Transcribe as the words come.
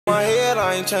said,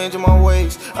 I ain't changing my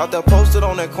ways. Out there posted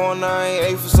on that corner, I ain't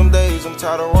ate for some days. I'm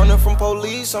tired of running from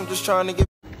police, I'm just trying to get.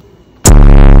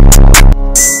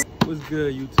 What's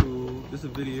good, YouTube? This is a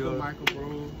video.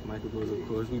 Michael Bros, of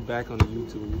course. We back on the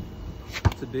YouTube.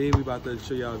 Today we about to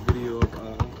show y'all a video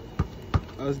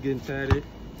of us getting tatted.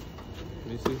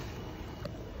 Let me see.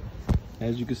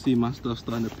 As you can see, my stuff's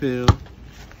starting to peel.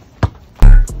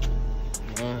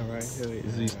 Right here,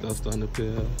 Z stuff starting to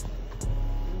peel.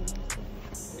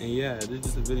 And yeah, this is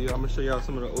just a video. I'm gonna show y'all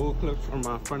some of the old clips from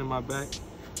my front and my back,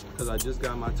 because I just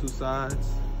got my two sides.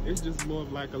 It's just more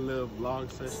of like a little vlog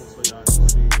session so y'all can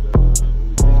see the when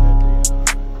we did that day.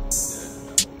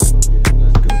 Yeah,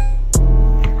 let's go.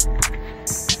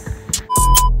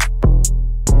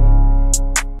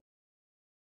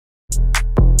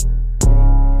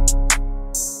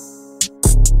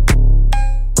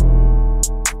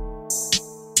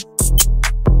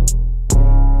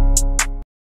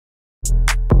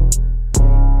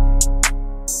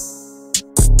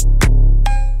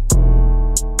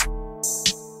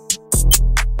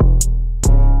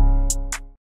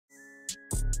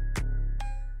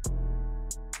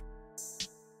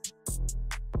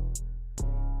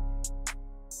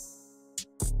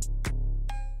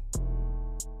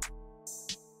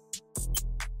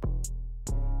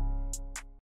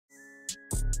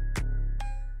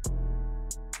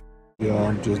 Yeah,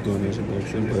 I'm just doing the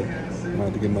introduction, but I'm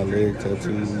about to get my leg tattooed.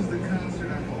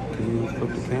 Can you flip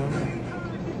the camera?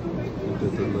 I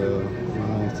did the little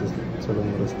lines to tell them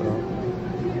where to stop.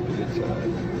 Good job.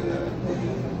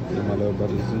 Yeah. Get my little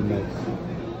brother Z next.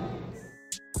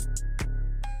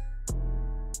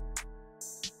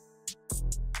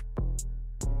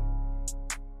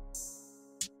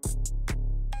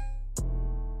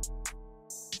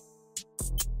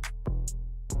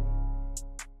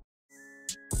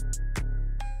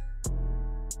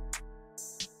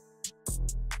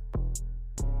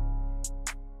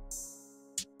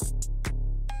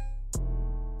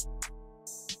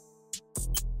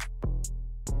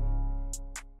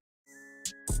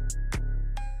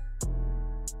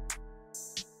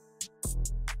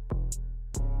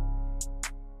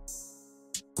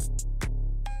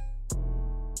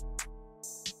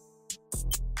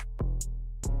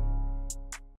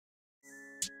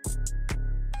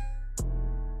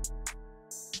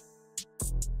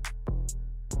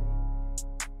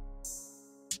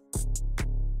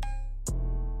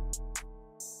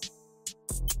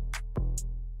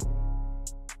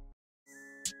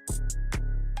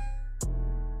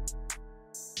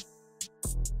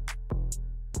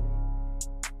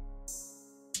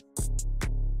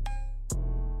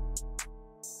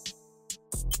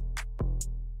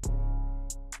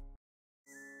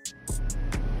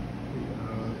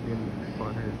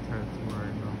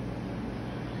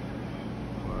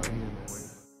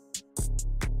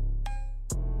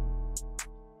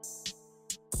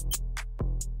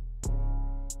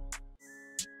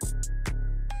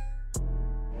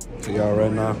 So y'all,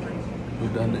 right now, we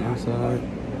done the inside.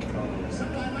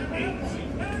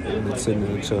 I've been sitting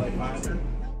in the chair.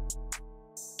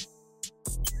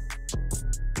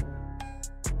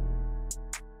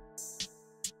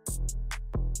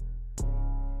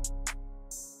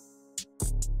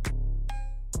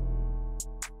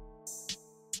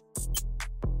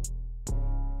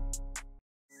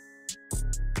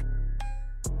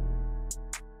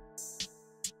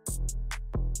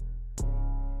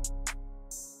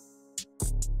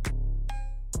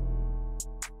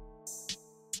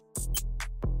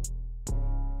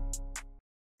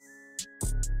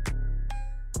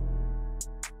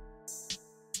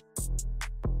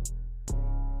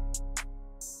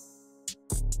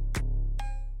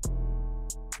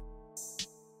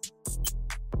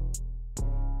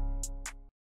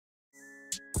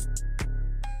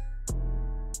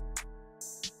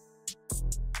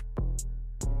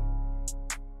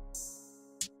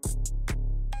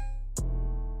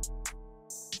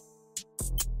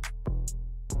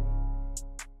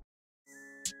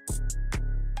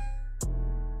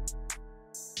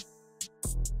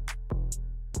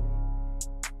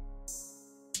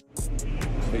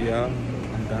 So y'all,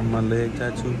 I'm done my leg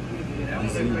tattoo. Z now,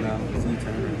 Z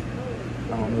turn.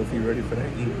 I don't know if you ready for that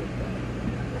ink.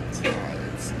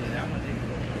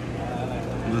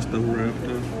 My stuff wrapped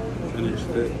up, finished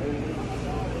it.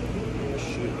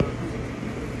 Shit.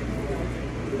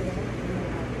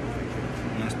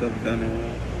 My stuff done it.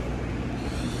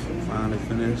 Finally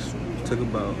finished. Took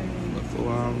about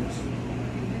 4 hours.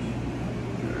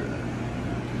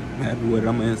 I'm happy with it.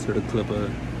 I'm gonna insert a clip of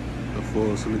the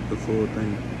full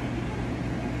thing.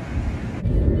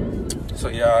 So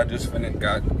yeah, I just finished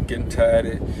getting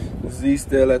tatted. Z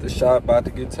still at the shop about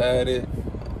to get tatted.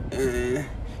 And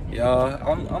y'all,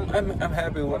 I'm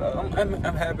happy with I'm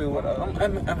happy with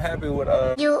I'm happy with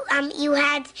how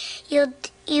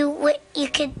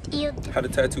the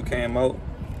tattoo came out.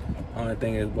 Only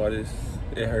thing is about this,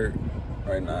 it hurt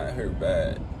right now. It hurt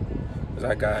bad. Cause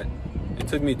it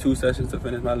took me 2 sessions to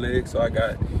finish my legs. So I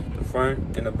got the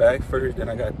front and the back first, then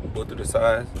I got both of the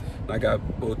sides. And I got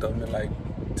both of them in like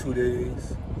 2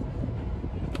 days.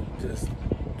 Just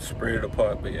spread it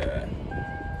apart, but yeah,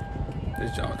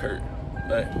 this junk hurt.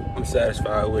 But I'm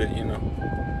satisfied with it, you know.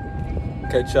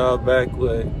 Catch y'all back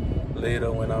with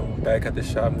later when I'm back at the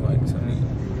shop. Like, is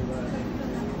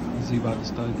he about to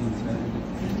start getting tatted?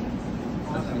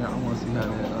 I want to see how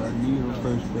that needle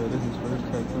first fell. This is first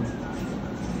cut too.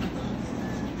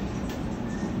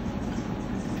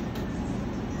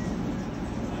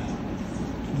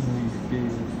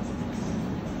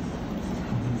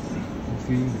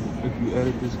 See, if you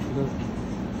edit this clip,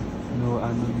 I know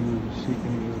you was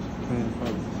shaking, you was playing,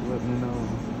 probably sweating and all.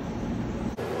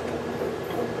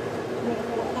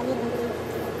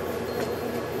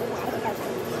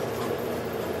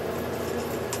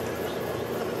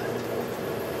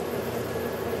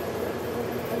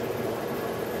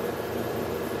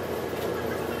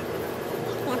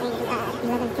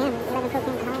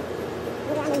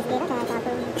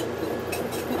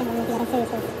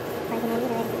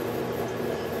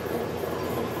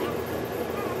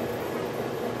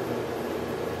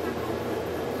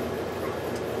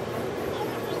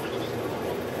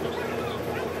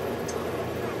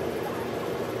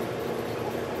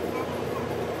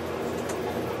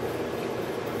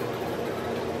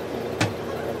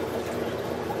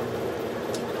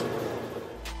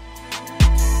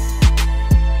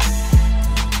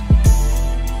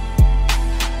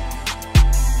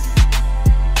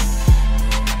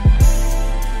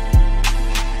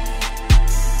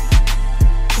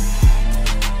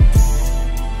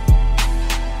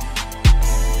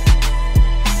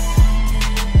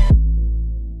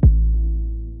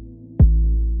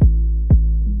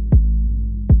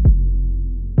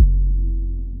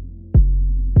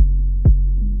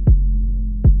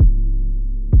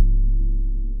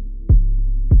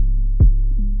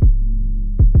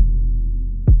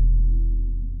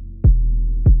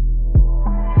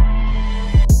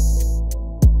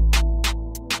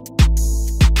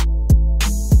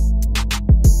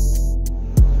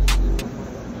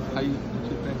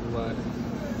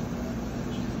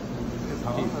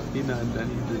 He not done,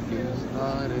 he just getting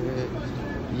started.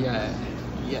 Yeah,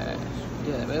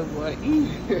 that boy. He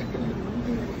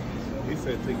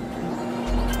said take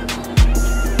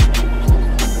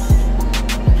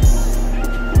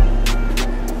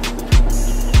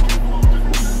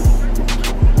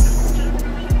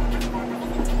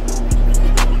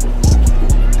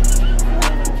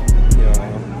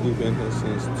we've been here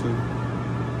since 2.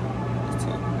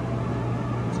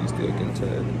 He's still getting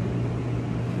tired.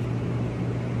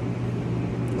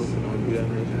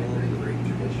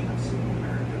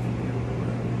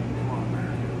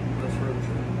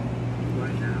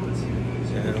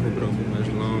 Yeah, I hope it don't be much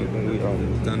longer. We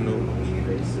almost done though.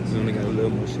 We only got a little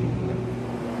more shit.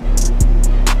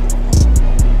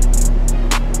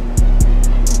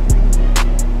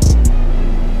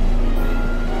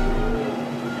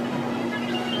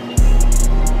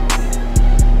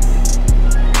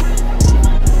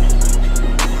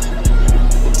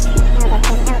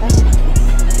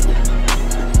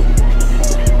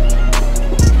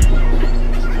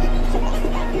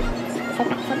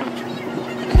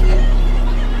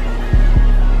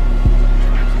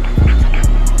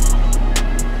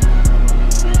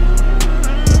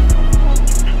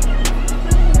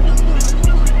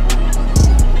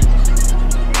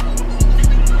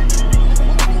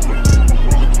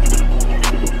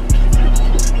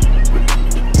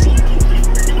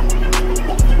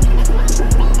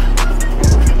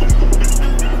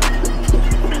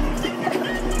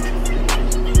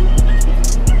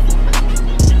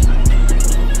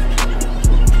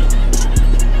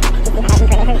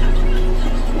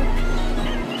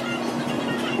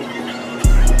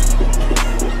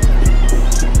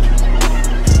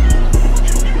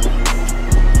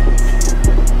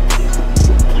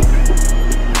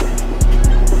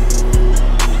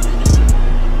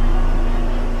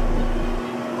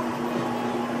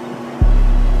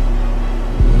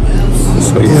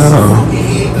 So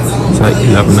yeah, it's like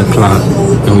 11 o'clock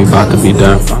and we about to be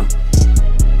done.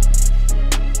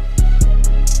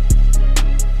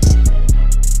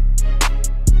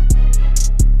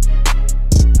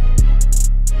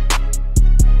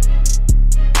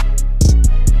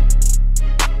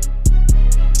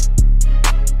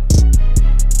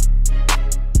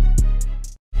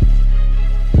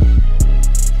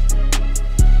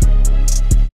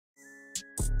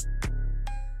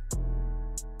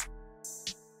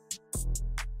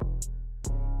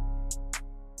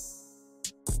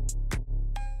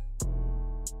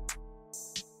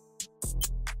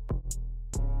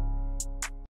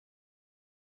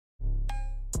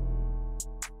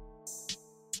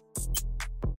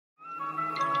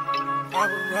 I've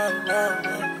been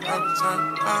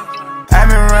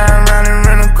riding around in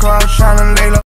rental cars tryna lay low.